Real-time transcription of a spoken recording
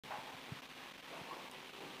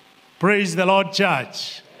Praise the Lord,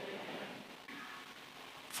 church.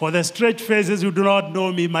 For the straight faces who do not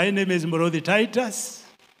know me, my name is Muruthi Titus.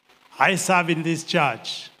 I serve in this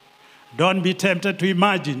church. Don't be tempted to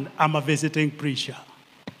imagine I'm a visiting preacher.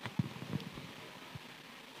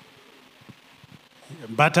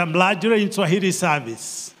 But I'm largely in Swahili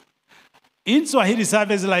service. In Swahili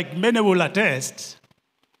service, like many will attest,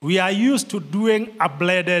 we are used to doing a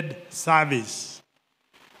blended service.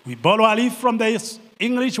 We borrow a leaf from the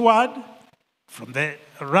English word, from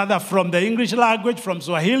the English language, from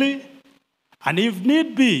Swahili, and if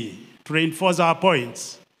need be, to reinforce our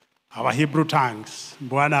points, our Hebrew tongues.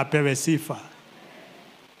 Bwana apewe sifa.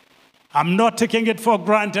 I'm not taking it for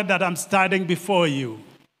granted that I'm standing before you.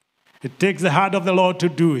 It takes the heart of the Lord to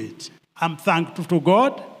do it. I'm thankful to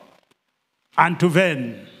God and to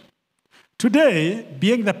them. Today,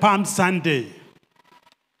 being the Palm Sunday,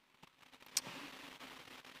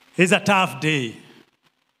 is a tough day.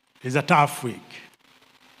 It's a tough week.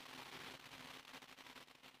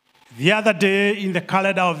 The other day in the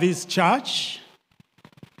calendar of this church,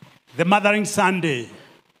 the Mothering Sunday,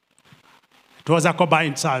 it was a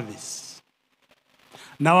combined service.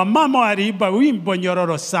 Now, mama waliimba wimbo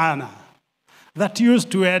nyororo sana that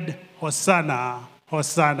used to add Hosanna,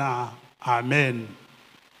 Hosanna, Amen.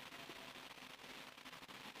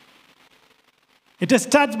 It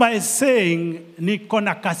starts by saying, niko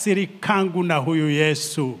na kasiri kangu na huyu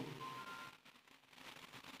Yesu.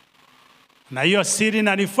 Na hiyo siri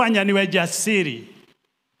nanifanya niwe jasiri.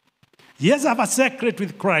 Yes, I have a secret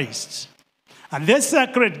with Christ. And this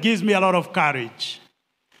secret gives me a lot of courage.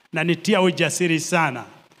 Na nitia ujasiri sana.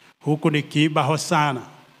 Huku nikiimba Hosana.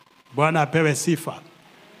 Bwana apewe sifa.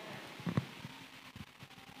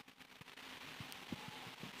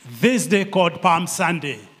 This day called Palm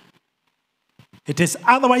Sunday. It is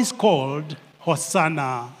otherwise called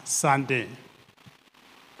Hosanna Sunday.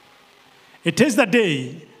 It is the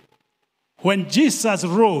day when Jesus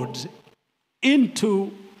rode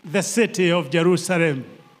into the city of Jerusalem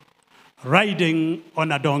riding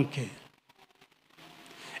on a donkey.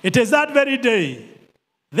 It is that very day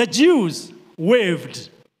the Jews waved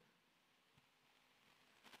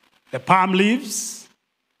the palm leaves,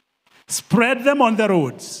 spread them on the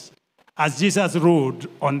roads as Jesus rode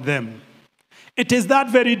on them. It is that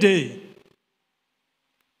very day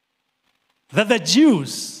that the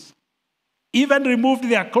Jews even removed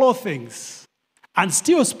their clothing and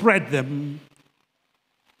still spread them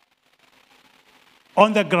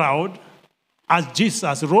on the ground as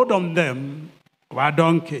Jesus rode on them on a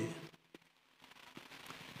donkey.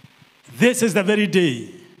 This is the very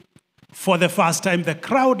day, for the first time, the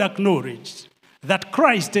crowd acknowledged that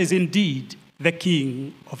Christ is indeed the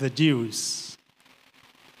King of the Jews.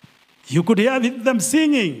 You could hear them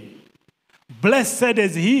singing, "Blessed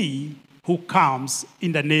is he who comes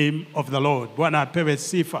in the name of the Lord." Bwana apewe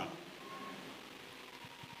sifa.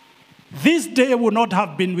 This day would not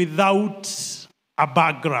have been without a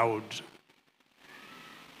background.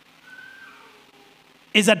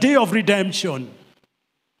 It's a day of redemption.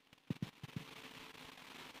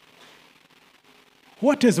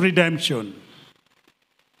 What is redemption?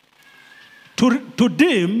 To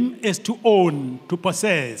redeem is to own, to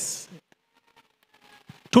possess.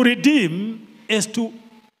 To redeem is to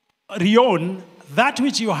re-own that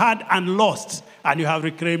which you had and lost, and you have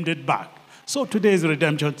reclaimed it back. So today is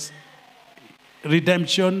Redemption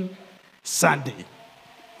Sunday.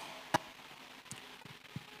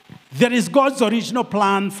 There is God's original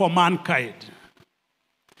plan for mankind.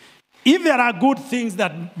 If there are good things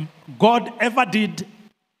that God ever did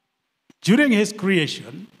during his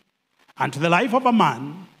creation and to the life of a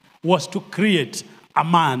man, was to create a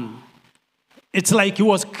man. It's like he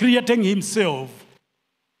was creating himself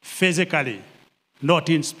physically, not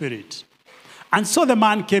in spirit. And so the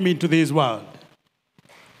man came into this world.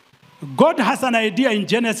 God has an idea in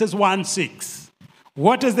Genesis 1:6.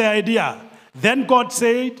 What is the idea? Then God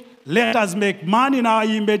said, "Let us make man in our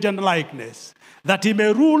image and likeness, that he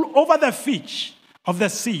may rule over the fish of the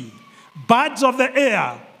sea, birds of the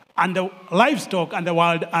air, and the livestock and the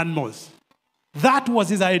wild animals." That was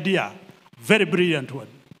his idea. Very brilliant one.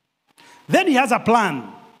 Then he has a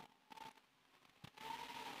plan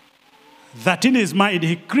that in his mind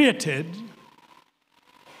he created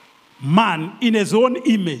man in his own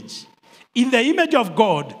image. In the image of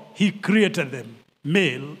God, he created them,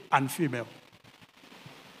 male and female.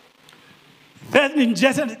 Then in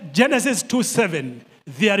Genesis 2:7,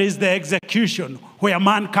 there is the execution where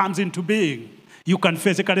man comes into being. You can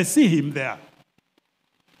physically see him there.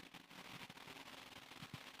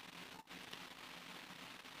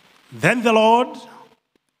 Then the Lord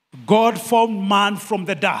God formed man from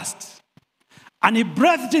the dust And he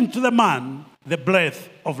breathed into the man the breath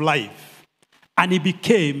of life, and he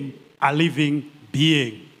became a living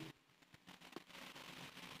being.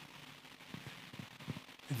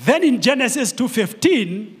 Then in Genesis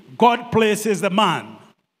 2:15, God places the man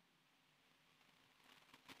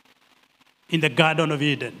in the Garden of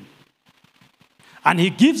Eden. And he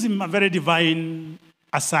gives him a very divine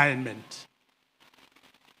assignment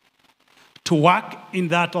to work in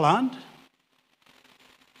that land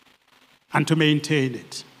and to maintain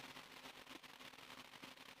it.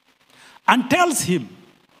 And tells him,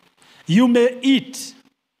 you may eat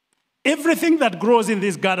everything that grows in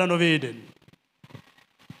this Garden of Eden,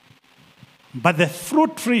 but the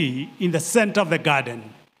fruit tree in the center of the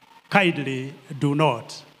garden, kindly do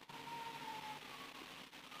not.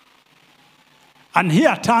 And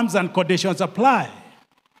here terms and conditions apply.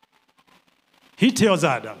 He tells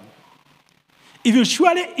Adam, if you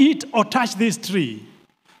surely eat or touch this tree,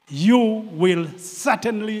 you will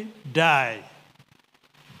certainly die.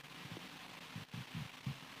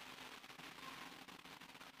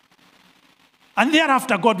 And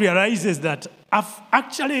thereafter, God realizes that I've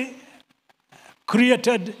actually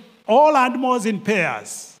created all animals in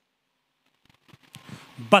pairs,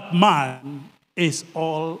 but man is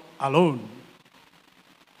all alone.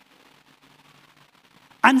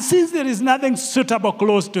 And since there is nothing suitable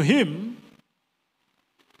close to him,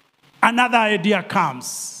 another idea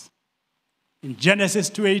comes in Genesis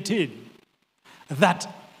 2:18 that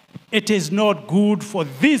it is not good for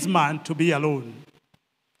this man to be alone.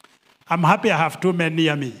 I'm happy I have two men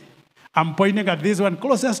near me. I'm pointing at this one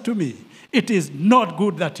closest to me. It is not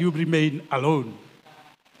good that you remain alone.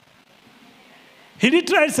 He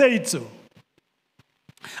literally said so.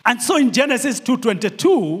 And so in Genesis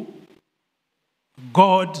 2:22,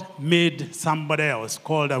 God made somebody else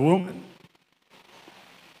called a woman.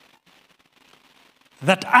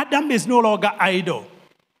 That Adam is no longer idle.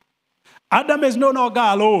 Adam is no longer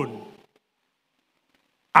alone.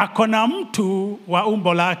 Akona mtu wa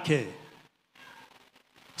umbo lake,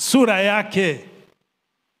 sura yake,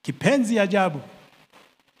 kipenzi ajabu.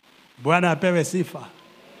 Bwana apewe sifa.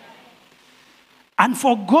 And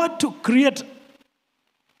for God to create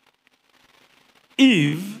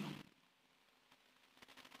Eve,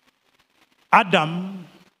 Adam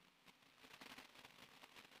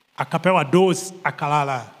akapewa dose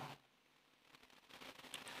akalala.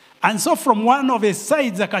 And so from one of his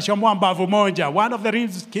sides akashamua mbavu moja, one of the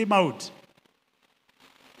ribs came out,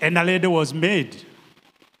 and a lady was made.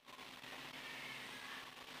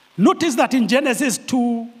 Notice that in Genesis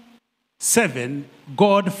 2:7,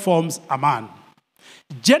 God forms a man.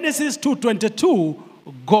 Genesis 2:22,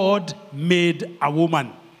 God made a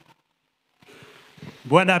woman.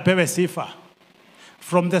 Bwana apewe sifa.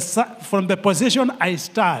 From the position I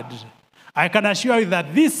stood, I can assure you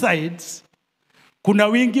that these sides, kuna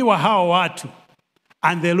wingi wa hao watu,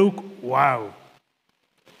 and they look, wow.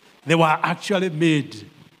 They were actually made.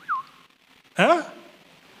 Huh?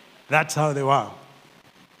 That's how they were.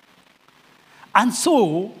 And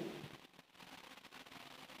so,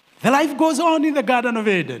 the life goes on in the Garden of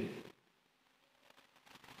Eden.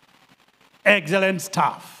 Excellent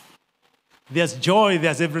stuff. There's joy,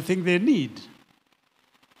 there's everything they need.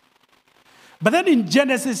 But then in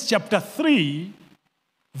Genesis chapter 3,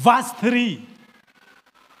 verse 3,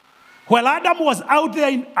 while Adam was out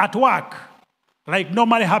there at work, like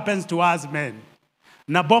normally happens to us men,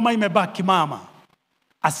 na boma imebaki mama,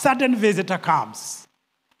 a sudden visitor comes.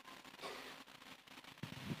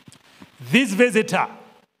 This visitor,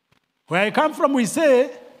 where I come from, we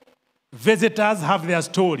say, visitors have their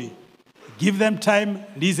story. Give them time,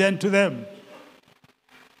 listen to them.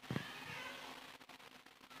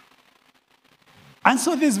 And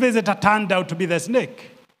so this visitor turned out to be the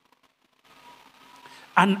snake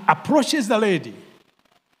and approaches the lady.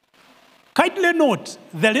 Kindly note,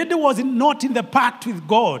 the lady was not in the pact with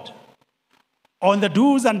God on the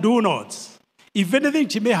do's and do nots. If anything,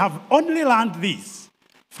 she may have only learned this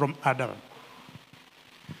from Adam.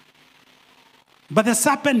 But the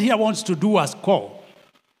serpent here wants to do us call.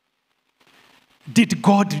 Did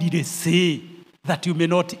God really say that you may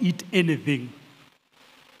not eat anything?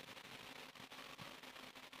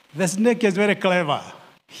 The snake is very clever.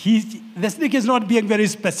 The snake is not being very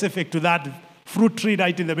specific to that fruit tree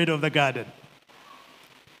right in the middle of the garden.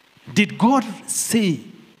 Did God say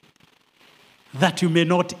that you may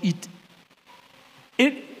not eat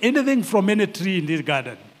anything from any tree in this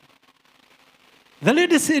garden? The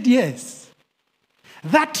lady said yes.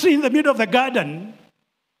 That tree in the middle of the garden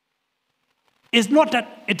is not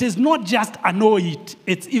just a no eat,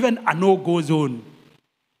 it's even a no-go zone.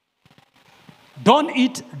 Don't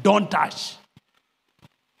eat, don't touch.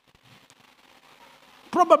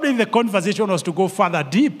 Probably the conversation was to go further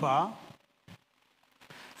deeper.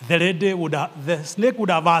 The snake would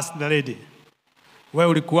have asked the lady, wewe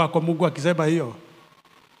ulikuwa kwa Mungu akisema hiyo?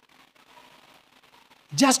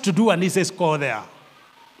 Just to do an easy score there.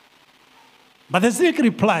 But the snake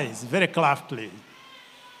replies very craftily,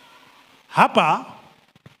 hapa,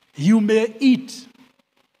 you may eat.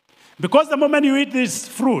 Because the moment you eat this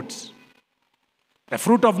fruit, the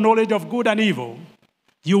fruit of knowledge of good and evil,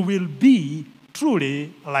 you will be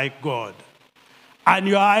truly like God. And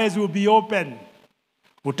your eyes will be open.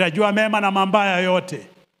 Utajua mema na mabaya yote.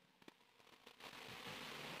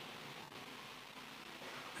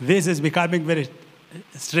 This is becoming very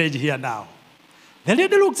strange here now. The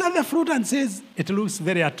lady looks at the fruit and says, it looks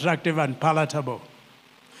very attractive and palatable.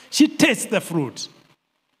 She tastes the fruit.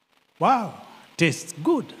 Wow, tastes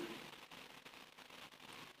good.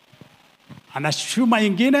 Anashuma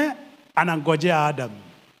ingine, anangojea Adam.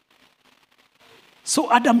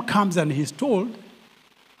 So Adam comes and he's told,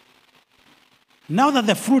 now that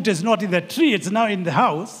the fruit is not in the tree, it's now in the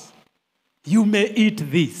house, you may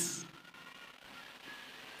eat this.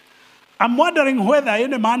 I'm wondering whether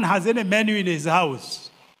any man has any menu in his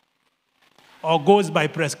house or goes by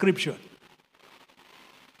prescription.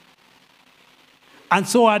 And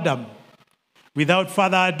so Adam, without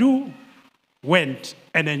further ado, went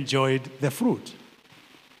and enjoyed the fruit.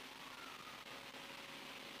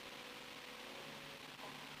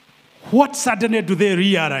 What suddenly do they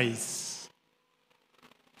realize?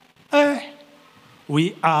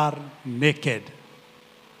 We are naked.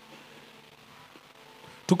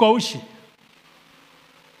 Tuko uchi.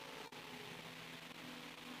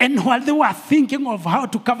 And while they were thinking of how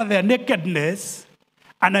to cover their nakedness,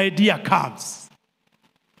 an idea comes.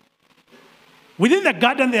 Within the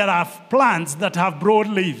garden, there are plants that have broad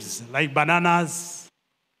leaves, like bananas,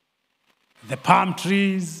 the palm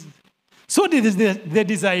trees. So they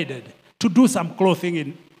decided to do some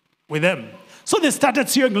clothing with them. So they started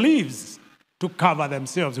sewing leaves to cover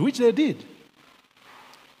themselves, which they did.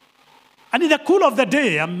 And in the cool of the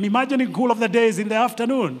day, I'm imagining cool of the days in the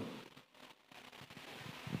afternoon,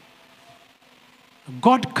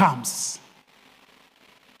 God comes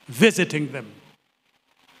visiting them.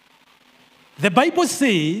 The Bible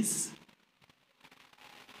says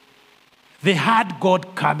they had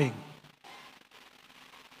God coming.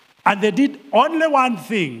 And they did only one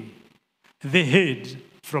thing. They hid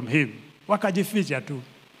from him. Wakajificha tu.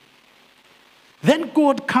 Then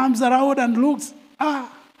God comes around and looks,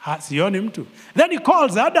 sioni mtu. Then he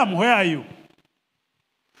calls Adam, where are you?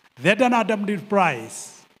 Then Adam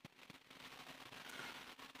replies,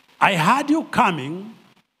 I heard you coming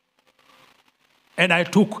and I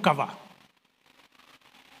took cover.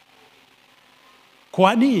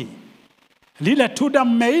 Kwani lile tunda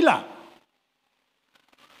mmeila?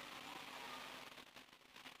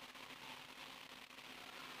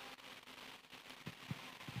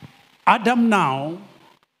 Adam now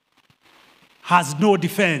has no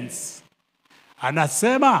defense.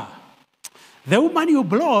 Anasema, the woman you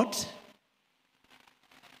brought,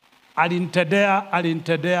 alinitendea,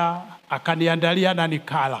 akaniandalia na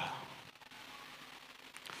nikala.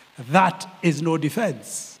 That is no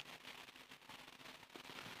defense.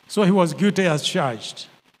 So he was guilty as charged.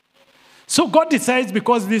 So God decides,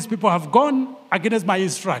 because these people have gone against my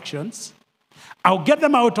instructions, I'll get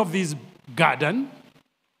them out of this garden,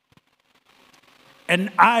 and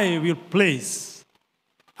I will place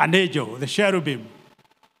an angel, the cherubim,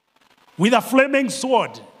 with a flaming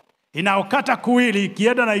sword, inaokata kuwili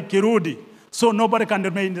ikienda na ikirudi, so nobody can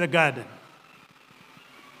remain in the garden.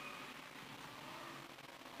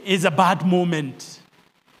 It's a bad moment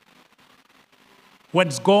when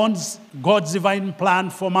God's divine plan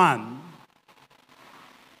for man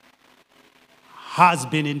has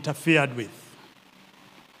been interfered with.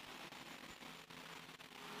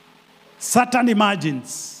 Satan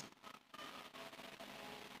imagines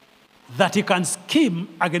that he can scheme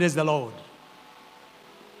against the Lord.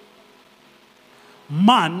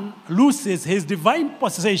 Man loses his divine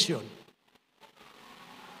possession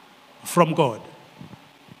from God.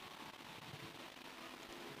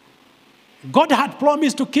 God had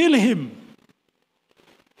promised to kill him,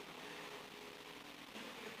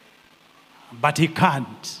 but he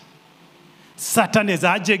can't. Satan is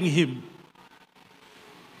urging him,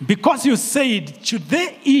 because you said, should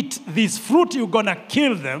they eat this fruit, you're going to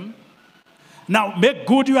kill them. Now make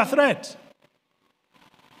good your threat.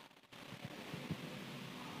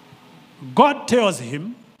 God tells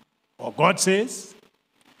him, or God says,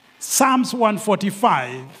 Psalms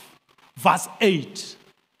 145, verse 8.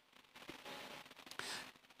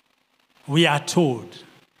 We are told,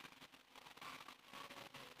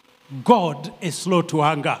 God is slow to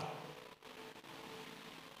anger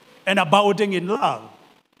and abounding in love.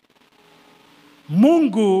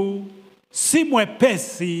 Mungu si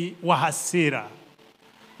mwepesi wa hasira,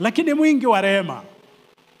 lakini mwingi wa rehema.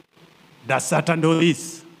 Does Satan know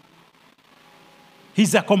this?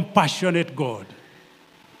 He's a compassionate God.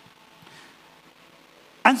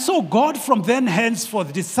 And so God from then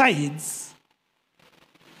henceforth decides,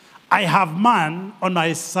 I have man on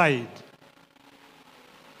my side,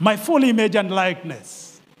 my full image and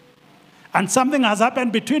likeness. And something has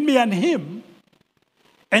happened between me and him,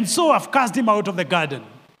 and so I've cast him out of the garden.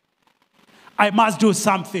 I must do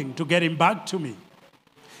something to get him back to me.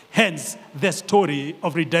 Hence, the story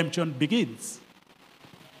of redemption begins.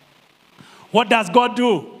 What does God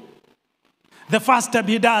do? The first step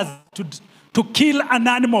he does to kill an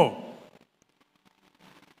animal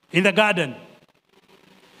in the garden.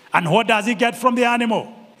 And what does he get from the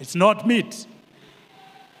animal? It's not meat.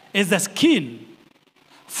 It's the skin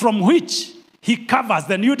from which he covers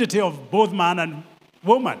the nudity of both man and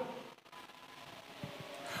woman.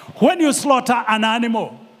 When you slaughter an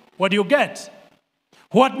animal, what do you get?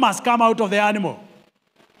 What must come out of the animal?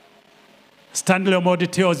 Stanley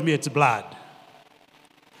Omodi tells me it's blood.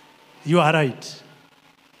 You are right.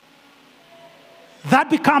 That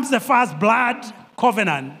becomes the first blood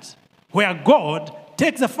covenant where God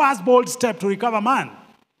takes the first bold step to recover man.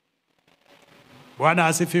 Bwana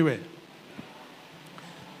asifiwe.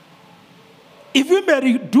 If we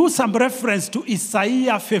may do some reference to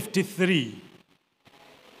Isaiah 53,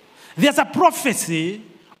 there's a prophecy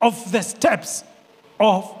of the steps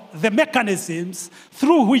of the mechanisms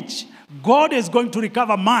through which God is going to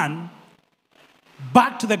recover man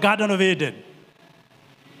back to the Garden of Eden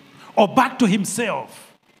or back to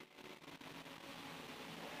himself.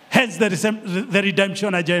 Hence the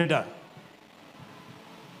redemption agenda.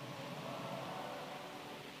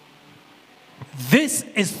 This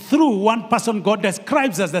is through one person God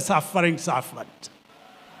describes as the suffering servant.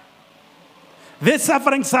 This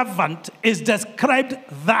suffering servant is described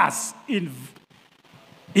thus in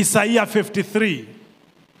Isaiah 53.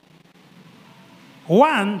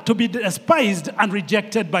 One, to be despised and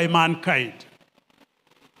rejected by mankind.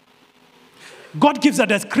 God gives a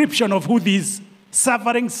description of who this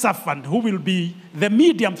suffering servant, who will be the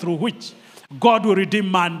medium through which God will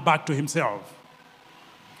redeem man back to himself.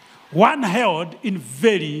 One held in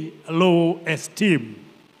very low esteem.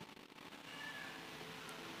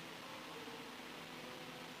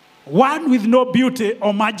 One with no beauty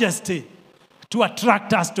or majesty to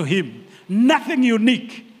attract us to him. Nothing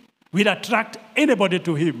unique will attract anybody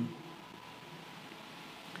to him.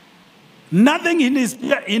 Nothing in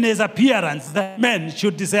his appearance that men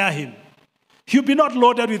should desire him. He'll be not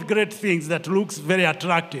loaded with great things that looks very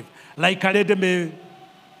attractive. Like a lady may,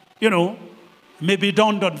 may be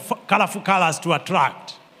donned on colorful colors to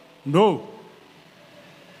attract. No.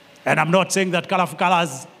 And I'm not saying that colorful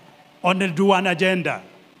colors only do one agenda.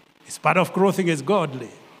 It's part of growing is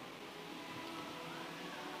godly.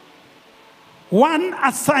 One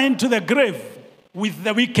assigned to the grave with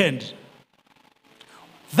the wicked.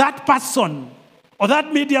 That person, or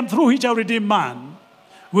that medium through which I redeem man,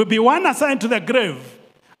 will be one assigned to the grave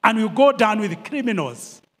and will go down with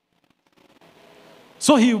criminals.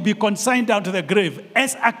 So he will be consigned down to the grave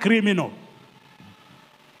as a criminal.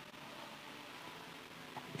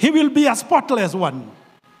 He will be a spotless one,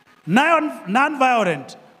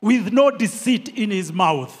 non-violent, with no deceit in his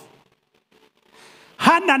mouth.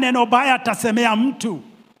 Hana neno baya tasemea mtu,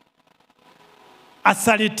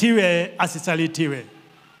 asalitiwe, asisalitiwe.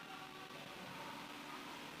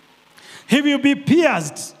 He will be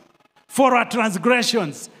pierced for our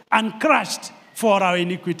transgressions and crushed for our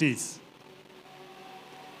iniquities.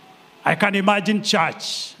 I can imagine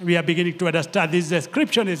church. We are beginning to understand this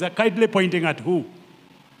description is kindly pointing at who?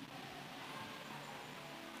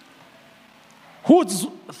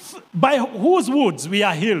 By whose wounds we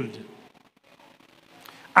are healed.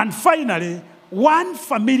 And finally, one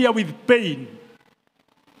familiar with pain.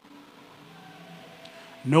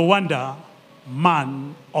 No wonder,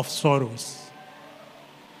 man of sorrows.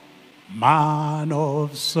 Man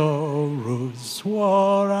of sorrows,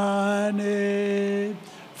 swore a name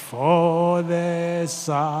for the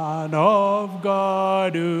Son of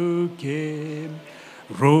God who came,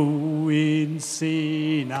 ruin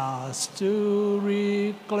sinners to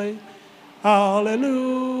reclaim. Hallelujah.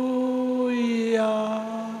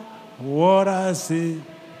 What a sin.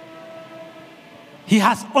 He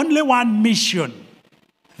has only one mission.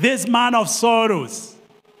 This man of sorrows.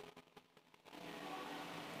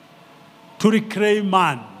 To reclaim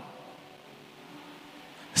man.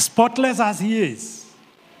 Spotless as he is.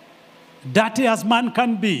 Dirty as man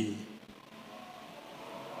can be.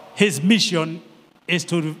 his mission is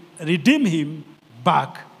to redeem him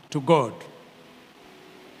back to God.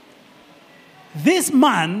 This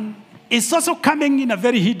man is also coming in a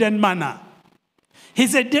very hidden manner.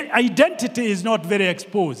 His identity is not very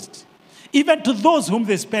exposed, even to those whom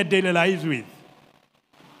they spend daily lives with.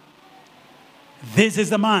 This is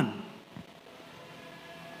the man.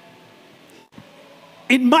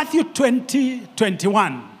 In Matthew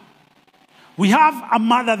 20:21, we have a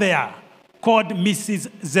mother there called Mrs.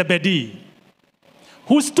 Zebedee,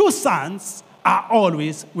 whose two sons are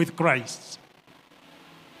always with Christ.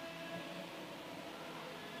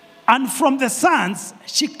 And from the sons,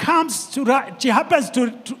 she happens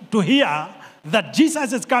to hear that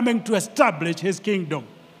Jesus is coming to establish his kingdom.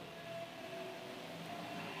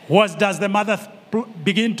 What does the mother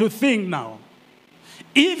begin to think now?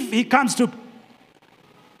 If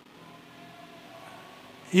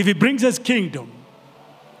he brings his kingdom,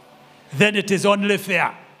 then it is only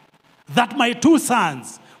fair that my two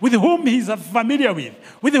sons, with whom he's familiar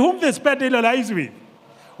with whom they spend their lives with,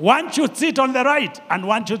 one should sit on the right and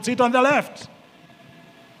one should sit on the left.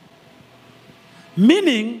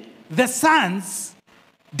 Meaning, the sons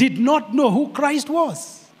did not know who Christ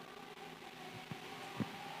was.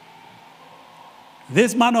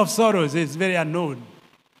 This man of sorrows is very unknown.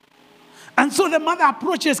 And so the mother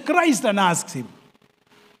approaches Christ and asks him,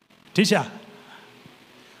 Teacher,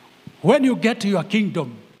 when you get to your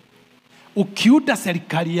kingdom, ukiuda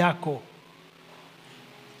serikali yako,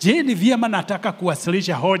 je, ni vyema nataka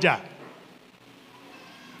kuwasilisha hoja.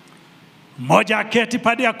 Mmoja aketi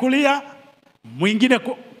pande ya kulia, mwingine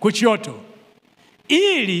kushoto.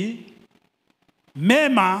 Ili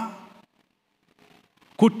mema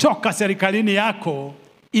kutoka serikalini yako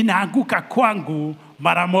inaanguka kwangu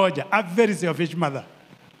mara moja. A very selfish mother.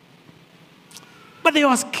 But they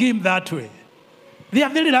all scheme that way. They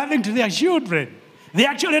are very loving to their children. They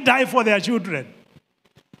actually die for their children.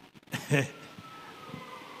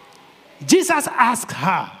 Jesus asked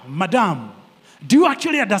her, Madam, do you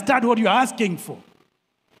actually understand what you are asking for?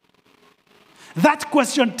 That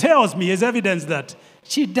question tells me is evidence that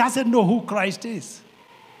she doesn't know who Christ is.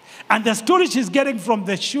 And the story she's getting from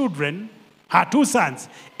the children, her two sons,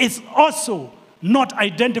 is also not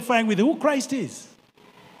identifying with who Christ is.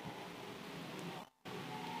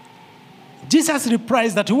 Jesus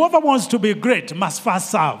replies that whoever wants to be great must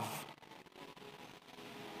first serve.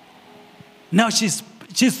 Now she's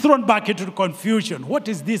thrown back into confusion. What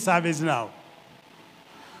is this service now?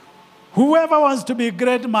 Whoever wants to be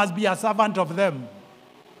great must be a servant of them.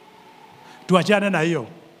 Tuachane na hiyo.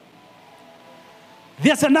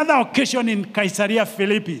 There's another occasion in Caesarea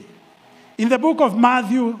Philippi. In the book of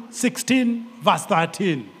Matthew 16, verse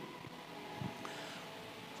 13.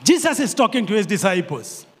 Jesus is talking to his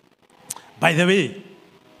disciples. By the way,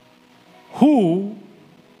 who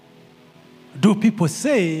do people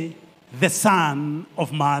say the Son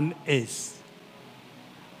of Man is?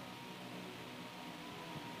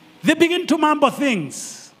 They begin to mumble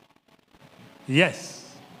things.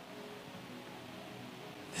 Yes.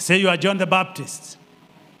 They say you are John the Baptist.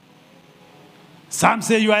 Some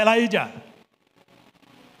say you are Elijah.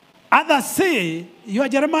 Others say you are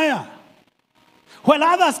Jeremiah. While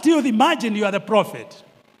others still imagine you are the prophet.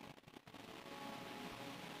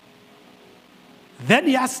 Then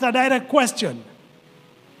he asks a direct question.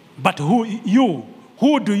 But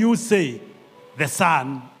who do you say the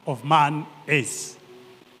Son of Man is?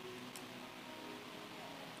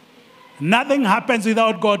 Nothing happens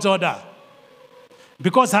without God's order.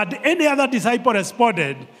 Because had any other disciple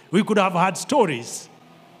responded, we could have had stories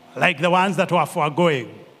like the ones that were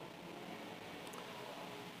foregoing.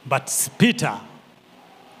 But Peter,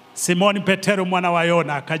 Simoni Petero mwana wa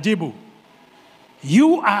Yona, akajibu,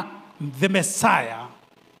 you are the Messiah,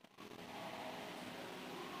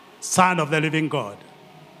 Son of the living God.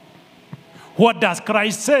 What does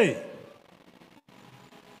Christ say?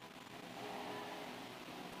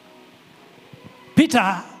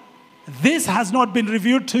 Peter, this has not been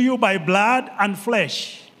revealed to you by blood and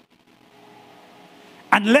flesh,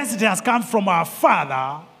 unless it has come from our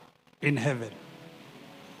Father in heaven.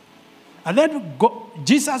 And then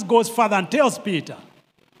Jesus goes further and tells Peter,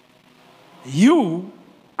 you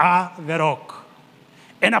are the rock.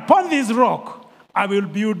 And upon this rock, I will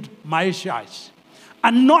build my church.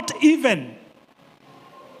 And not even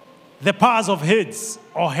the powers of Hades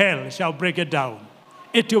or hell shall break it down.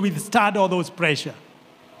 It will withstand all those pressure.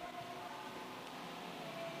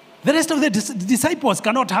 The rest of the disciples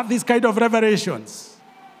cannot have these kind of revelations.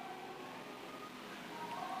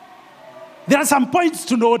 There are some points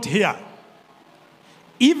to note here.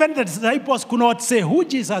 Even the disciples could not say who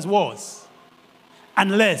Jesus was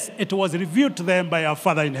unless it was revealed to them by our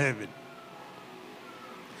Father in heaven.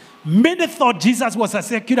 Many thought Jesus was a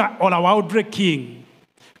secular or a worldly king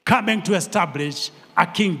coming to establish a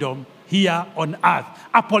kingdom here on earth,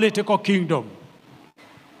 a political kingdom.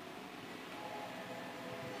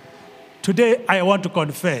 Today, I want to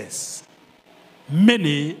confess,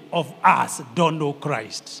 many of us don't know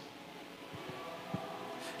Christ.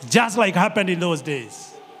 Just like happened in those days.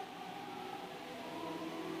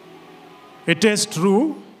 It is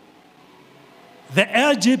true, the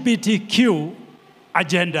LGBTQ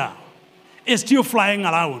agenda is still flying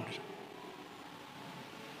around.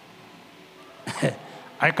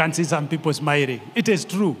 I can see some people smiling. It is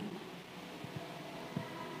true.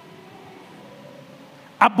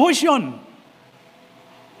 Abortion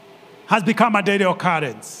has become a daily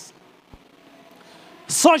occurrence.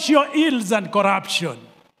 Social ills and corruption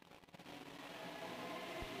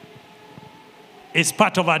is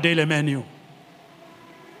part of our daily menu.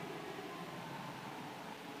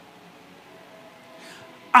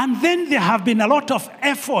 And then there have been a lot of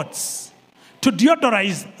efforts to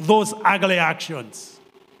deodorize those ugly actions.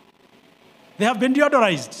 They have been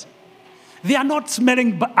deodorized. They are not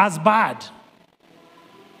smelling as bad.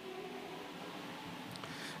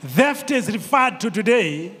 Theft is referred to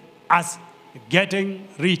today as getting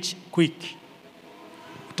rich quick.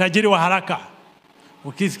 Utajiri wa haraka.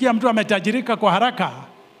 Ukisikia mtu ametajirika kwa haraka,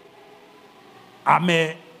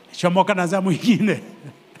 ameshomoka na za mwingine.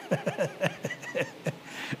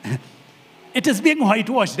 It is being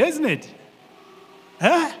whitewashed, isn't it?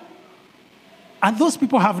 Eh? And those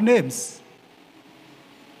people have names.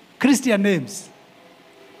 Christian names.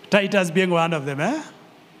 Titus being one of them, eh?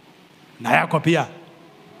 Na yako pia.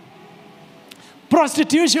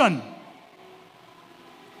 Prostitution.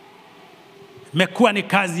 Mekuwa ni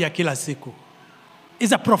kazi ya kila siku.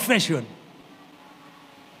 It's a profession.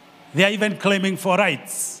 They are even claiming for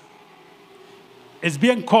rights. It's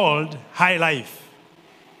being called high life.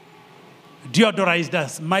 Deodorized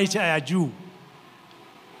as maisha ya juu.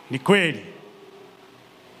 Ni kweli.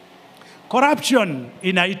 Corruption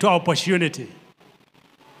inaitwa opportunity.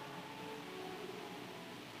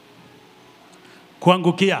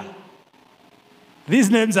 Kuangukia. These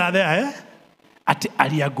names are there, eh? Ati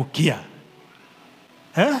aliagukia.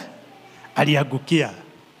 Eh? Aliagukia.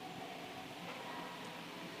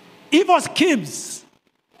 Evil schemes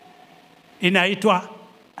inaitwa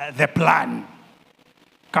the plan.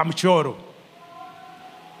 Kamchoro.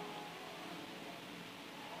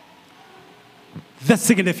 The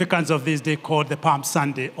significance of this day called the Palm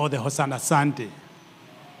Sunday or the Hosanna Sunday.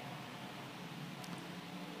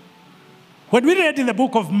 When we read in the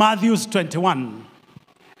book of Matthew 21,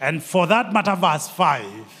 and for that matter verse 5,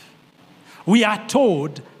 we are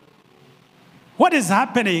told what is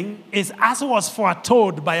happening is as was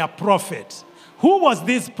foretold by a prophet. Who was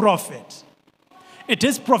this prophet? It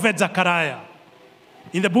is Prophet Zechariah.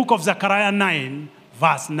 In the book of Zechariah 9,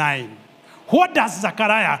 verse 9. What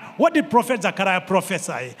did Prophet Zechariah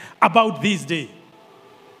prophesy about this day?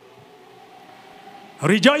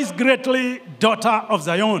 Rejoice greatly, daughter of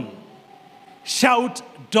Zion. Shout,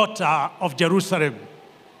 daughter of Jerusalem.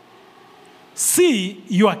 See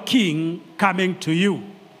your king coming to you,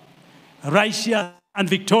 righteous and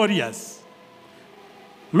victorious,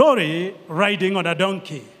 lowly riding on a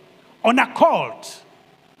donkey, on a colt,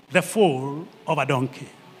 the foal of a donkey.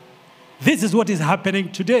 This is what is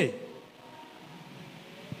happening today.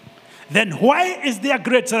 Then why is there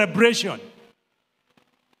great celebration?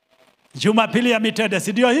 Jumapili ya mitende,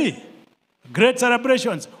 si ndio hii? Great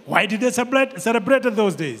celebrations. Why did they celebrate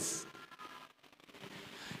those days?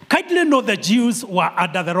 Kindly know the Jews were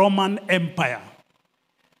under the Roman Empire.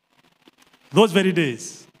 Those very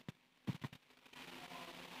days.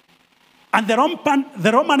 And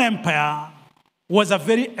the Roman Empire was a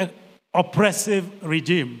very oppressive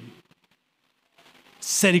regime.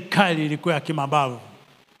 Serikali ilikuwa ya kimabavu.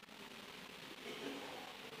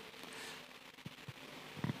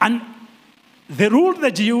 And they ruled the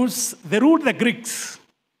Jews, they ruled the Greeks,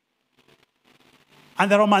 and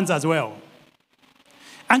the Romans as well.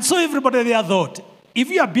 And so everybody there thought, if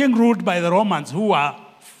you are being ruled by the Romans who are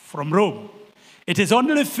from Rome, it is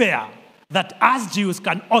only fair that us Jews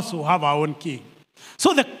can also have our own king.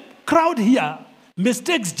 So the crowd here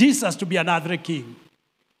mistakes Jesus to be another king.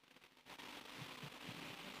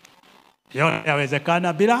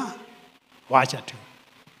 Yawezekana bila, wacha tu.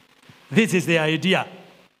 This is the idea.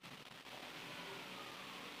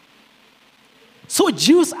 So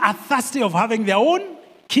Jews are thirsty of having their own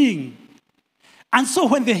king. And so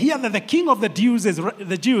when they hear that the king of the Jews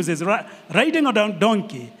is riding on a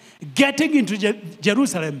donkey, getting into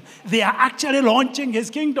Jerusalem, they are actually launching his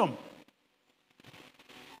kingdom.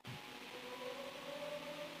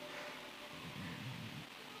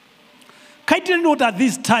 Kindly note at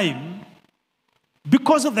this time,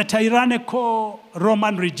 because of the tyrannical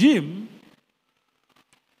Roman regime,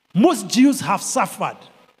 most Jews have suffered.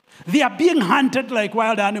 They are being hunted like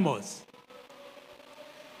wild animals.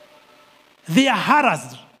 They are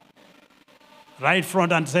harassed right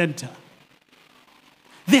front and center.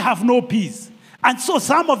 They have no peace. And so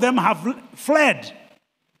some of them have fled.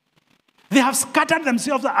 They have scattered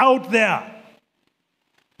themselves out there.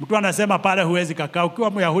 Mtu anasema pale huwezi kakaa,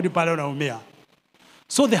 ukiwa Myahudi pale unaumia.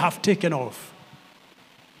 So they have taken off.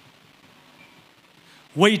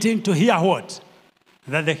 Waiting to hear what?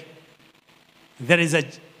 That there is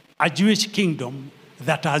a Jewish kingdom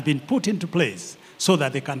that has been put into place so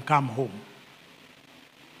that they can come home.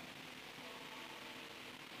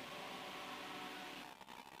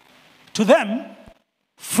 To them,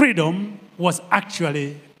 freedom was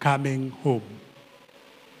actually coming home.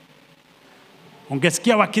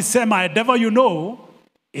 Ungesikia wakisema, a devil you know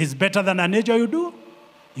is better than an angel you do?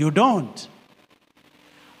 You don't.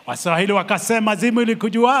 Waswahili wakasema, zimu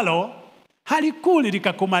likujualo, halikuli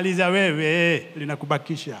likakumaliza wewe,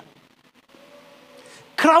 linakubakisha.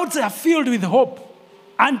 Crowds are filled with hope,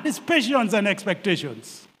 anticipations and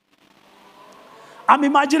expectations. I'm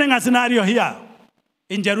imagining a scenario here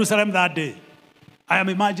in Jerusalem that day. I am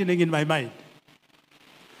imagining in my mind.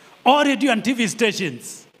 All radio and TV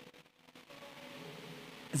stations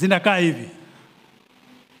zinakaa hivi.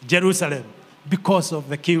 Jerusalem, because of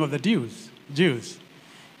the King of the Jews.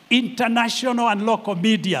 International and local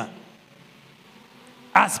media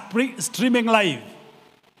are streaming live.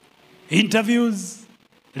 Interviews,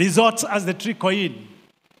 resorts as they trickle in.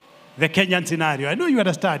 The Kenyan scenario. I know you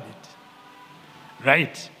understand it.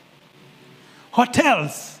 Right?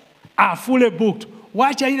 Hotels are fully booked.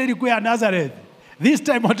 Wacha ile ilikuwa ya Nazareth. This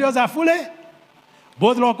time hotels are fully,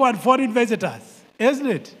 both local and foreign visitors. Isn't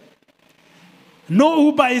it? No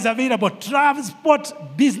Uber is available. Transport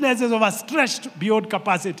businesses overstretched beyond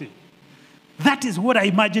capacity. That is what I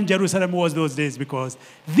imagine Jerusalem was those days, because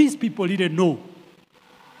these people didn't know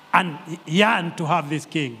and yearned to have this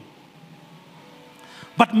king.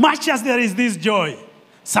 But much as there is this joy,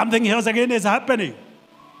 something else again is happening.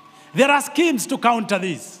 There are schemes to counter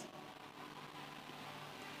this.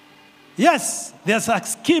 Yes, there's a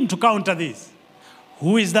scheme to counter this.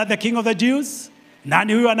 Who is that, the King of the Jews?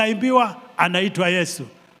 Nani huyu anaimbiwa? Anaitwa Yesu.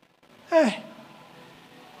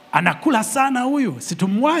 Anakula sana huyu,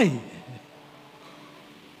 situmwai.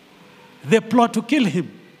 They plot to kill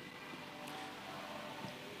him.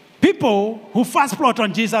 People who first plot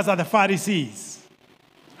on Jesus are the Pharisees.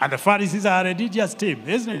 And the Pharisees are a religious team,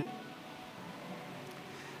 isn't it?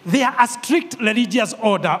 They are a strict religious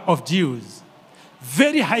order of Jews,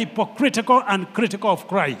 very hypocritical and critical of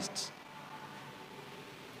Christ.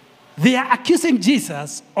 They are accusing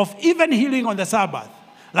Jesus of even healing on the Sabbath.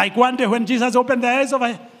 Like one day when Jesus opened the eyes of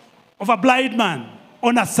a blind man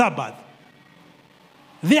on a Sabbath.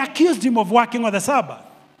 They accused him of working on the Sabbath.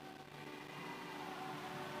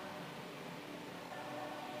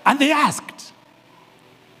 And they asked,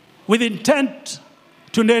 with intent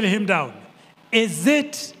to nail him down, is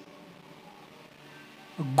it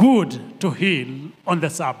good to heal on the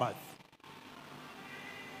Sabbath?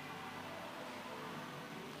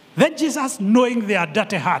 Then Jesus, knowing their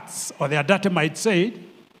dirty hearts or their dirty minds, said,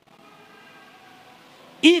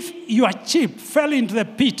 if your sheep fell into the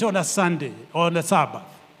pit on a Sunday or on a Sabbath,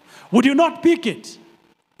 would you not pick it?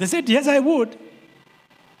 They said, yes, I would.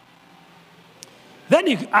 Then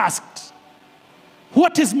he asked,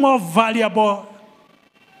 what is more valuable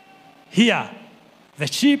here, the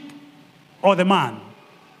sheep or the man?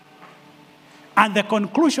 And the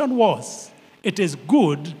conclusion was, it is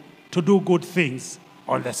good to do good things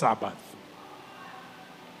on the Sabbath.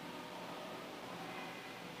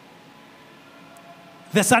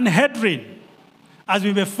 The Sanhedrin, as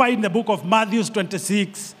we may find in the book of Matthew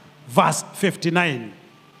 26, verse 59.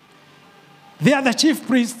 They are the chief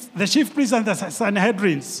priests and the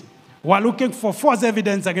Sanhedrins were looking for false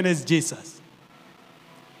evidence against Jesus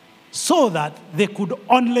so that they could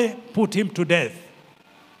only put him to death.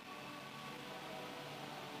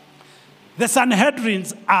 The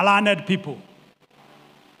Sanhedrins are learned people.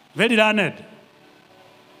 Very learned.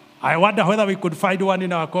 I wonder whether we could find one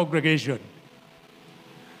in our congregation.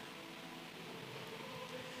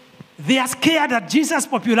 They are scared that Jesus'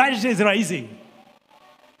 popularity is rising.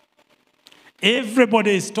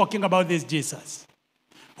 Everybody is talking about this Jesus,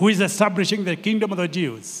 who is establishing the kingdom of the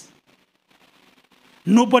Jews.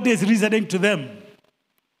 Nobody is listening to them.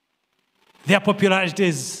 Their popularity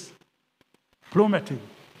is plummeting.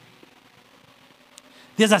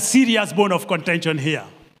 There's a serious bone of contention here.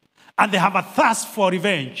 And they have a thirst for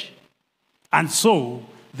revenge. And so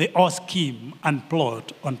they all scheme and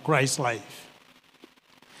plot on Christ's life.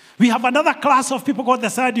 We have another class of people called the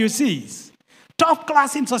Sadducees, top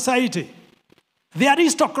class in society. The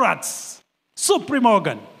aristocrats, supreme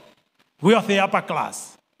organ. We are the upper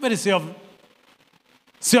class, very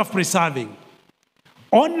self-preserving.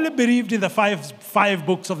 Only believed in the five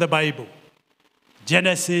books of the Bible.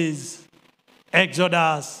 Genesis,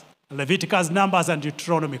 Exodus, Leviticus, Numbers, and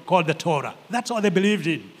Deuteronomy, called the Torah. That's all they believed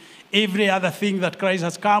in. Every other thing that Christ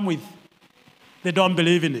has come with, they don't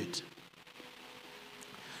believe in it.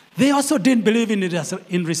 They also didn't believe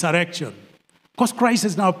in resurrection, because Christ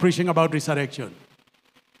is now preaching about resurrection.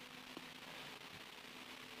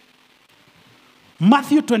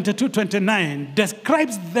 Matthew 22:29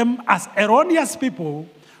 describes them as erroneous people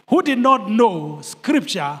who did not know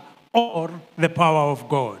Scripture or the power of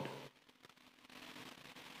God.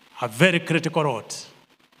 A very critical word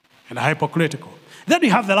and hypocritical. Then we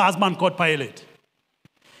have the last man called Pilate.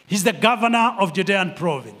 He's the governor of Judean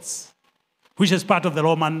province, which is part of the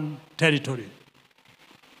Roman territory.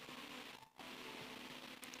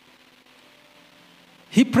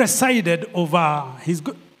 He presided over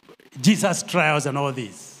Jesus' trials and all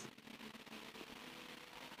these.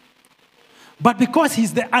 But because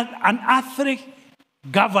he's an earthly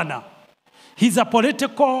governor, he's a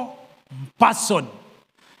political person,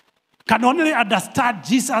 can only understand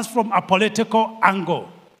Jesus from a political angle,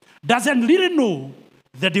 doesn't really know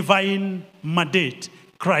the divine mandate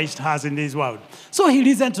Christ has in this world. So he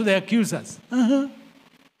listened to the accusers.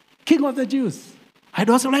 King of the Jews. I'd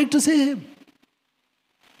also like to see him.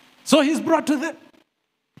 So he's brought to them.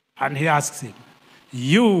 And he asks him,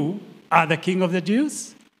 you are the king of the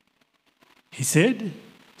Jews? He said,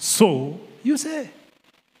 so you say.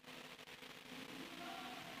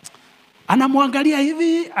 Anamwangalia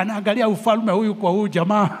hivi, anaangalia ufalme huyu kwa huyu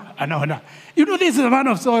jamaa, anaona. You know, this is a man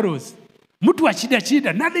of sorrows. Mtu wa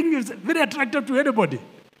shida. Nothing is very attractive to anybody.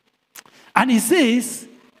 And he says,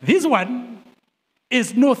 this one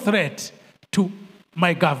is no threat to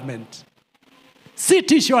my government. Si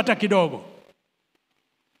tisho hata kidogo.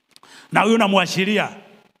 Na huyu namwashiria.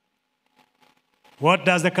 What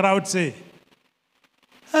does the crowd say?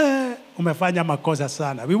 Umefanya makosa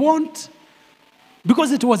sana. We want,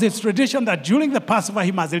 because it was his tradition that during the Passover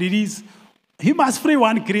he must free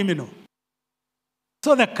one criminal.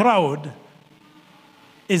 So the crowd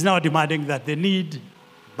is now demanding that they need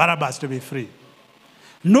Barabbas to be free.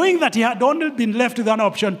 Knowing that he had only been left with an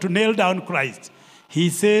option to nail down Christ, he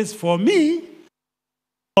says, for me,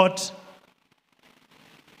 not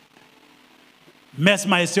mess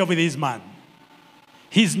myself with this man.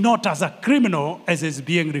 He's not as a criminal as is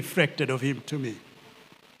being reflected of him to me.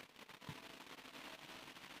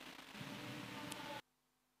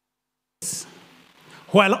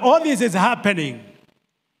 While all this is happening,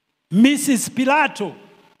 Mrs. Pilato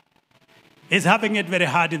is having it very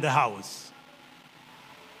hard in the house.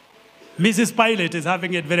 Mrs. Pilate is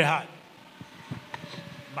having it very hard.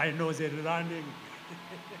 My nose is running.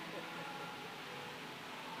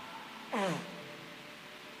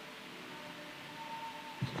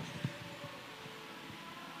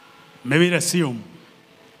 Maybe resume.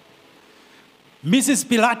 Mrs.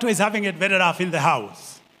 Pilato is having it very rough in the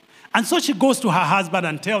house. And so she goes to her husband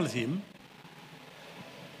and tells him,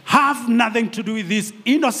 have nothing to do with this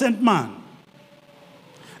innocent man.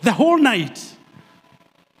 The whole night,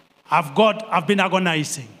 I've been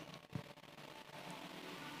agonizing.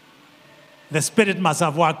 The Spirit must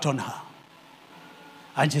have worked on her.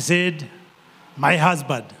 And she said, my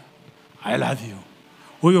husband, I love you.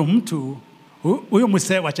 Huyo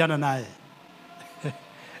msee wachana naye.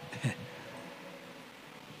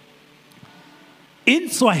 In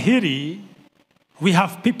Swahili, we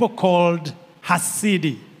have people called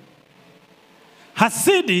Hasidi.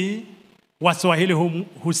 Hasidi, Waswahili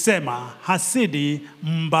husema, Hasidi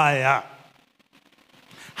mbaya.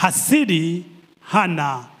 Hasidi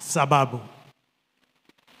hana sababu.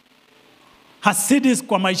 Hasidis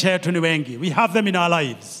kwa maisha yetu ni wengi. We have them in our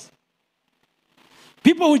lives.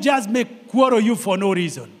 People who just may quarrel you for no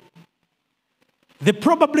reason. They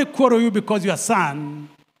probably quarrel you because your son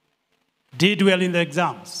did well in the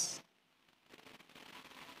exams.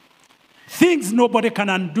 Things nobody can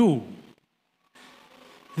undo.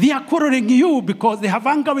 They are quarreling you because they have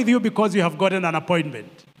anger with you because you have gotten an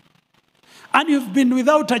appointment. And you've been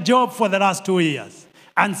without a job for the last 2 years.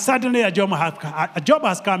 And suddenly a job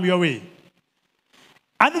has come your way.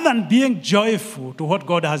 Other than being joyful to what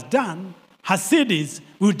God has done, Hasidis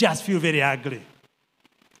will just feel very ugly.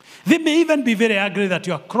 They may even be very ugly that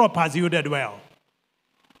your crop has yielded well.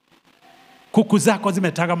 Kuku zako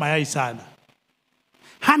zimetaga mayai sana.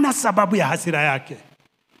 Hana sababu ya hasira yake.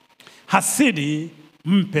 Hasidi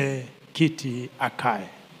mpe kiti akae.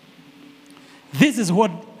 This is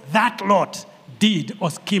what that lot did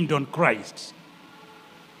or schemed on Christ.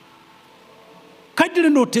 Kindly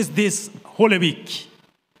notice this Holy Week.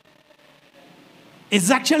 It's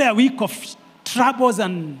actually a week of troubles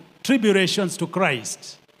and tribulations to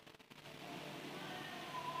Christ.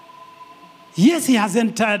 Yes, he has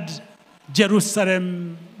entered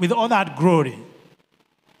Jerusalem with all that glory.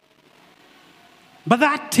 But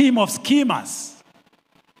that team of schemers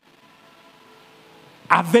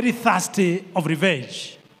are very thirsty of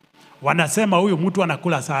revenge. Wanasema huyu mtu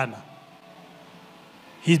anakula sana.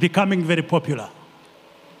 He's becoming very popular.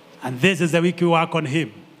 And this is the week we work on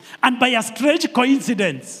him. And by a strange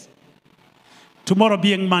coincidence, tomorrow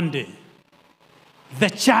being Monday, the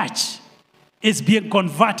church is being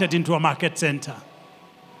converted into a market center.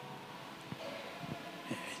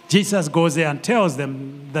 Jesus goes there and tells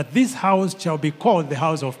them that this house shall be called the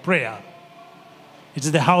house of prayer. It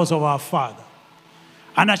is the house of our Father.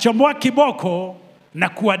 Anachomoa kiboko na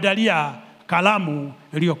kuadalia kalamu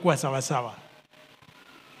iliyokuwa sawasawa.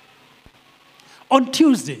 On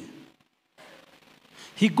Tuesday,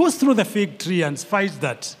 he goes through the fig tree and finds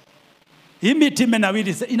that hii miti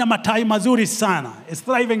imenawiri, ina matai mazuri sana. It's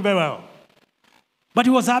thriving very well. But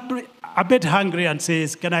he was a bit hungry and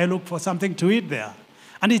says, can I look for something to eat there?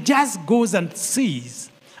 And he just goes and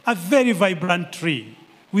sees a very vibrant tree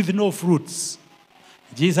with no fruits.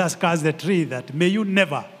 Jesus calls the tree that may you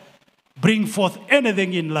never bring forth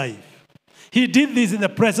anything in life. He did this in the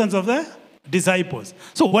presence of the disciples.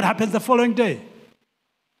 So what happens the following day?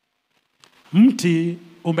 Mti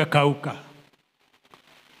umekauka.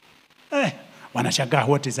 Wanashangaa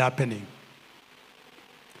what is happening.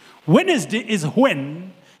 Wednesday is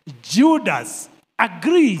when Judas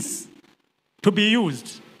agrees to be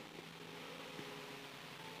used.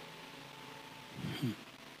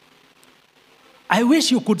 I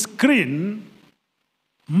wish you could screen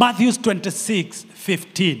Matthew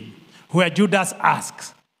 26:15, where Judas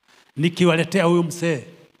asks, nikiwaletea huyu msee,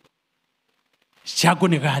 chagu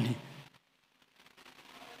ni gani?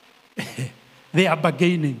 They are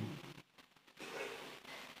bargaining.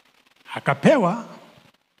 Akapewa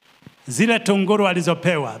zile tunguru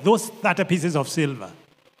alizopewa, those 30 pieces of silver.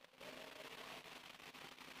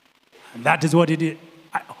 And that is what he did.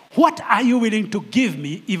 What are you willing to give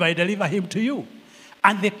me if I deliver him to you?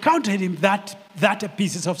 And they counted him that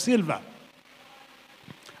pieces of silver.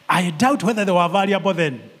 I doubt whether they were valuable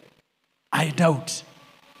then. I doubt.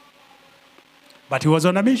 But he was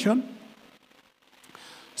on a mission.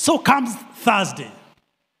 So comes Thursday,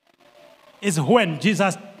 is when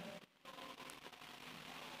Jesus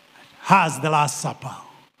has the Last Supper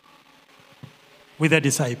with the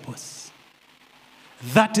disciples.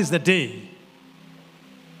 That is the day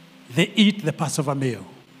they eat the Passover meal.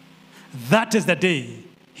 That is the day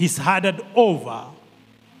he's handed over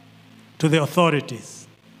to the authorities.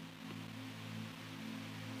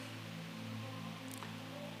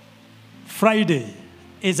 Friday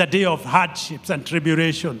is a day of hardships and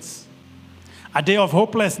tribulations, a day of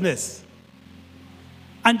hopelessness.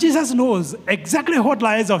 And Jesus knows exactly what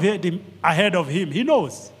lies ahead of him. He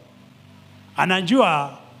knows.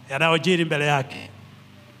 Anajua yanayojiri mbele yake.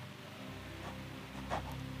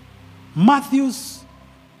 Matthew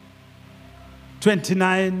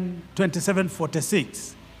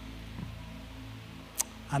 29:27-46.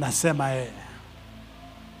 Anasema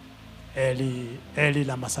Eli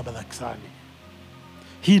lama sabachthani.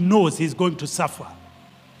 He knows he's going to suffer.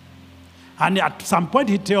 And at some point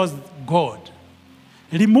he tells God,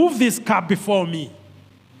 remove this cup before me.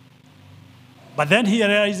 But then he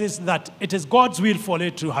realizes that it is God's will for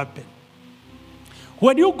it to happen.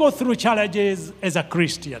 When you go through challenges as a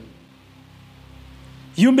Christian,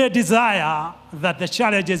 you may desire that the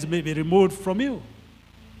challenges may be removed from you.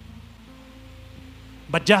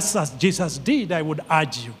 But just as Jesus did, I would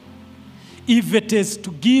urge you, if it is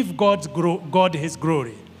to give God his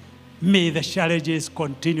glory, may the challenges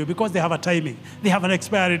continue, because they have a timing. They have an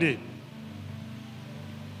expiry date.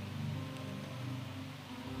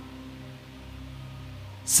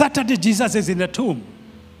 Saturday, Jesus is in the tomb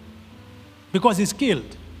because he's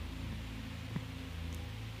killed.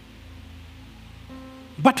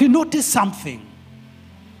 But we notice something.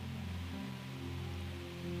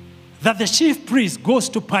 That the chief priest goes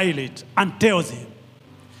to Pilate and tells him,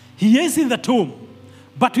 he is in the tomb,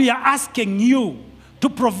 but we are asking you to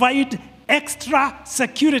provide extra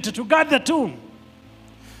security to guard the tomb.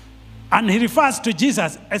 And he refers to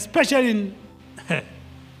Jesus, especially in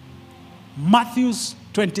Matthew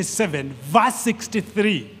 27, verse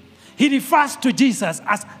 63. He refers to Jesus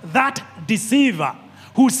as that deceiver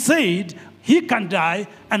who said he can die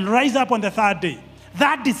and rise up on the third day.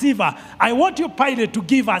 that deceiver, I want you, Pilate, to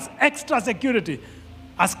give us extra security.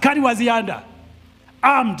 Askari wazianda,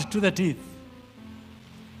 armed to the teeth.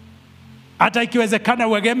 Hata ikiwezekana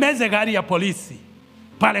wegemeze gari ya polisi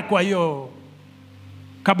pale kwa hiyo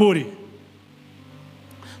kaburi,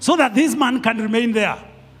 so that this man can remain there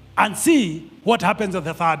and see what happens on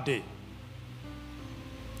the third day.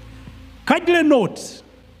 Kindly note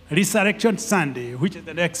Resurrection Sunday, which is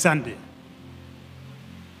the next Sunday.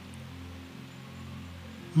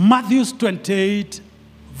 Matthew 28,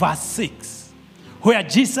 verse 6, where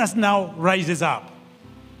Jesus now rises up.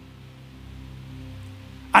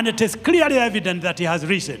 And it is clearly evident that he has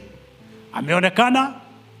risen. Ameonekana,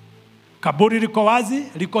 kaburi liko wazi,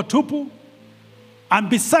 liko tupu, and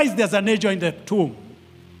besides there's an angel in the tomb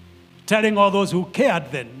telling all those who cared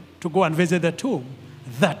then to go and visit the tomb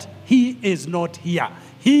that he is not here.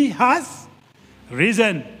 He has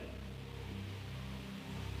risen.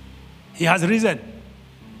 He has risen.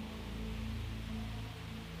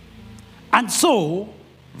 And so,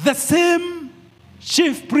 the same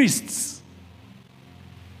chief priests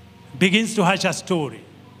begins to hatch a story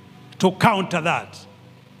to counter that.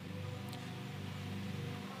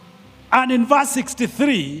 And in verse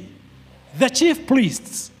 63, the chief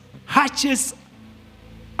priests hatches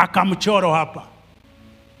a kamchoro hapa,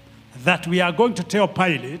 that we are going to tell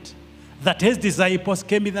Pilate that his disciples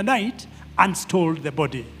came in the night and stole the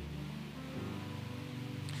body.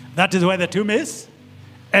 That is why the tomb is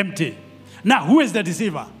empty. Now, who is the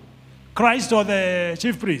deceiver? Christ or the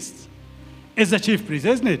chief priest? It's the chief priest,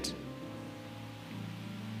 isn't it?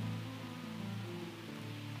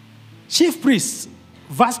 Chief priest,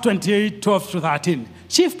 verse 28, 12 to 13.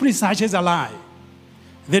 Chief priest hatches a lie.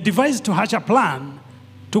 They devised to hatch a plan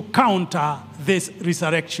to counter this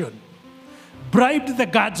resurrection. Bribed the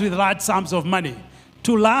guards with large sums of money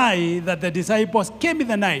to lie that the disciples came in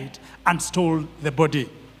the night and stole the body.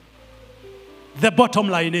 The bottom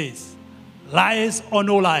line is, lies or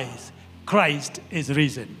no lies, Christ is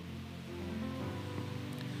risen.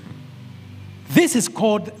 This is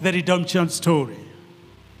called the redemption story.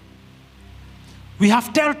 We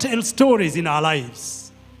have telltale stories in our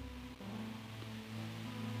lives,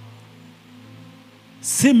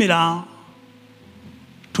 similar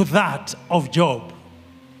to that of Job,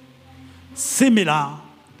 similar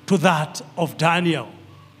to that of Daniel,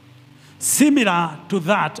 similar to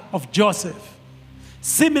that of Joseph,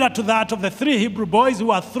 similar to that of the 3 Hebrew boys who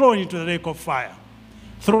were thrown into the lake of fire,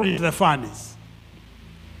 thrown into the furnace.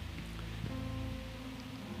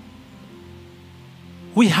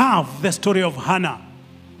 We have the story of Hannah.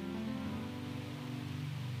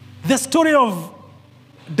 The story of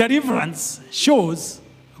deliverance shows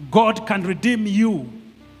God can redeem you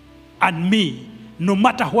and me, no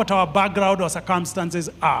matter what our background or circumstances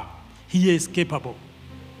are. He is capable.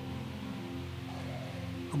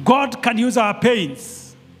 God can use our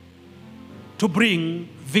pains to bring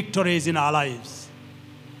victories in our lives.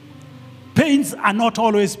 Pains are not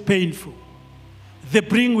always painful. They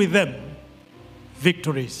bring with them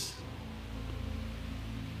victories.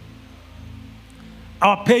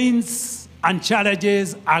 Our pains and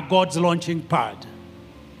challenges are God's launching pad.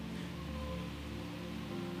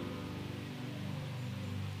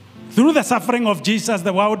 Through the suffering of Jesus,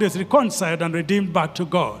 the world is reconciled and redeemed back to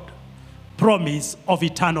God. Promise of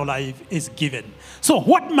eternal life is given. So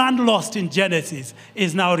what man lost in Genesis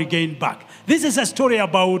is now regained back. This is a story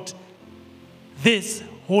about this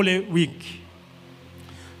Holy Week.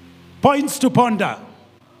 Points to ponder.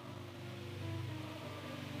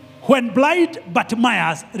 When blind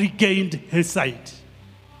Bartimaeus regained his sight.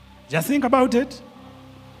 Just think about it.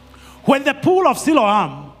 When the pool of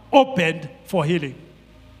Siloam opened for healing.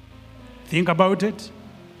 Think about it.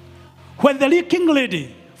 When the leaking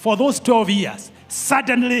lady, for those 12 years,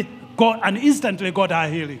 suddenly got and instantly got her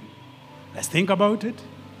healing. Let's think about it.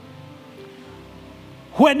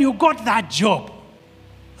 When you got that job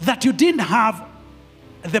that you didn't have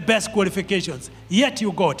the best qualifications, yet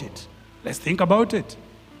you got it. Let's think about it.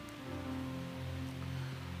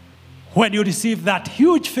 When you received that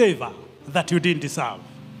huge favor that you didn't deserve.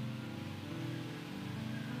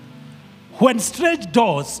 When strange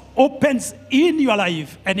doors opens in your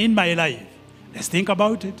life and in my life, let's think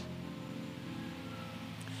about it.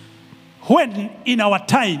 When in our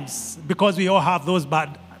times, because we all have those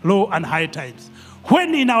bad, low and high times,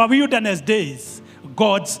 when in our wilderness days,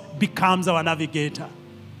 God becomes our navigator.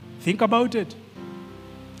 Think about it.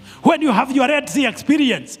 When you have your Red Sea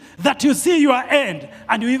experience, that you see your end,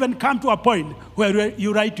 and you even come to a point where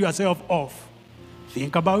you write yourself off.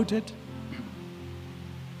 Think about it.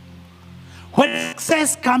 When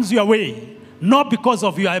success comes your way, not because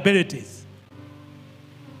of your abilities,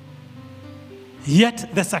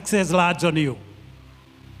 Yet the success lands on you.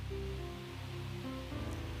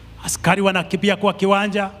 Askari wanakimbia kwa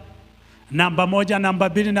kiwanja, namba 1, namba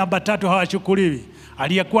 2, namba 3 hawachukuliwi.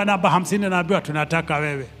 Aliyekuwa namba 50 anaambiwa tunataka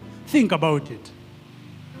wewe. Think about it.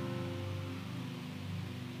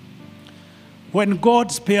 When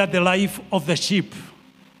God spared the life of the sheep,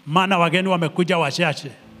 maana wageni wamekuja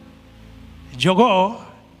wachache, jogoo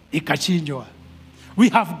ikachinjwa. We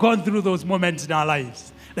have gone through those moments in our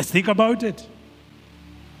lives. Let's think about it.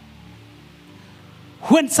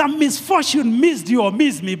 When some misfortune missed you or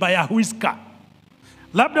missed me by a whisker,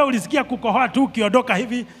 labda ulisikia kukohoa tu ukiondoka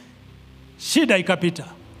hivi, shida ikapita.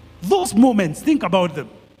 Those moments, think about them.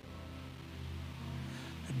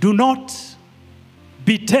 Do not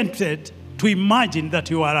be tempted to imagine that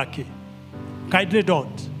you are lucky. Kindly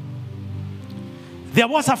don't. There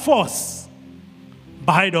was a force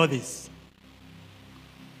behind all this.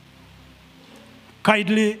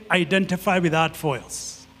 Kindly identify with that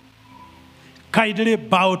force. Kindly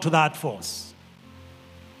bow to that force.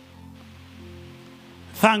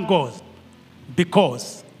 Thank God,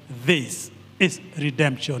 because this is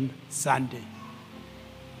Redemption Sunday.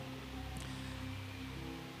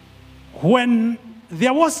 When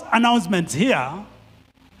there was announcements here,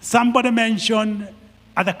 somebody mentioned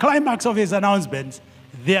at the climax of his announcements,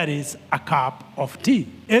 there is a cup of tea,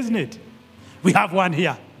 isn't it? We have one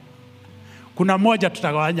here. Kuna moja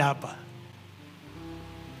tutagawanya hapa.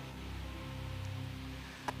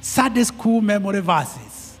 Sunday school memory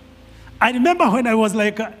verses. I remember when I was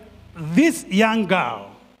like this young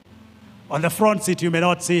girl on the front seat, you may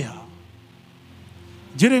not see her.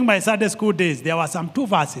 During my Sunday school days, there were some 2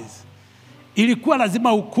 verses. Ilikuwa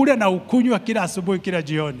lazima ukule na ukunywa kila asubuhi kila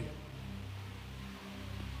jioni.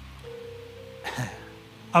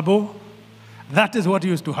 Abu, that is what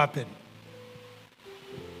used to happen.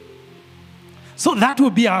 So that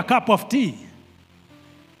would be our cup of tea.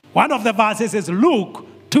 One of the verses is Luke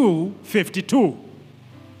 2:52.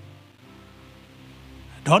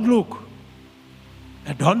 Don't look.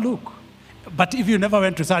 Don't look. But if you never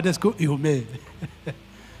went to Sunday school, you may.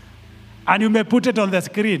 And you may put it on the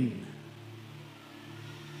screen.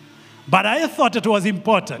 But I thought it was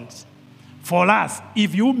important for us,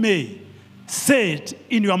 if you may, say it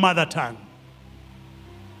in your mother tongue.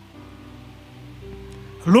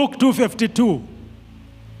 Luke 2:52.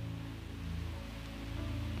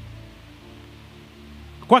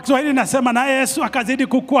 Kwa Kiswahili nasema na Yesu akazidi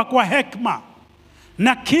kukua kwa hekima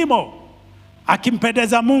na kimo,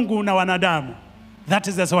 akimpendeza Mungu na wanadamu. That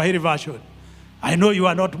is the Swahili version. I know you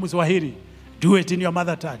are not Mswahili. Do it in your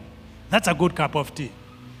mother tongue. That's a good cup of tea.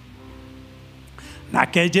 Na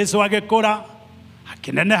ke Jesu agekora,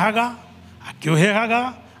 akinenehaga,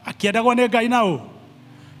 akiuhehaga, akiendagwo nĩ Ngai nao.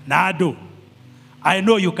 Na andũ. I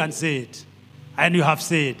know you can say it. And you have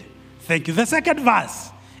said. Thank you. The second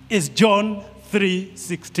verse is John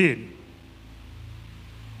 3:16.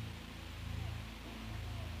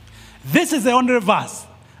 This is the only verse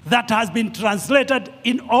that has been translated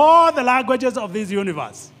in all the languages of this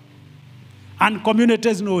universe. And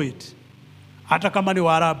communities know it. Hata kama ni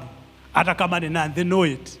Waarabu, hata kama ni nani, they know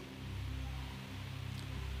it.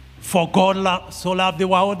 For God so loved the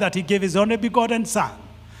world that he gave his only begotten Son,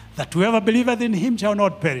 that whoever believeth in him shall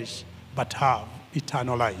not perish, but have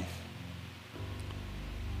eternal life.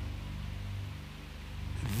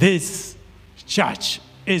 This church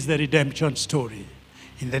is the redemption story.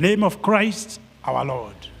 In the name of Christ, our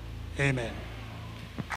Lord. Amen.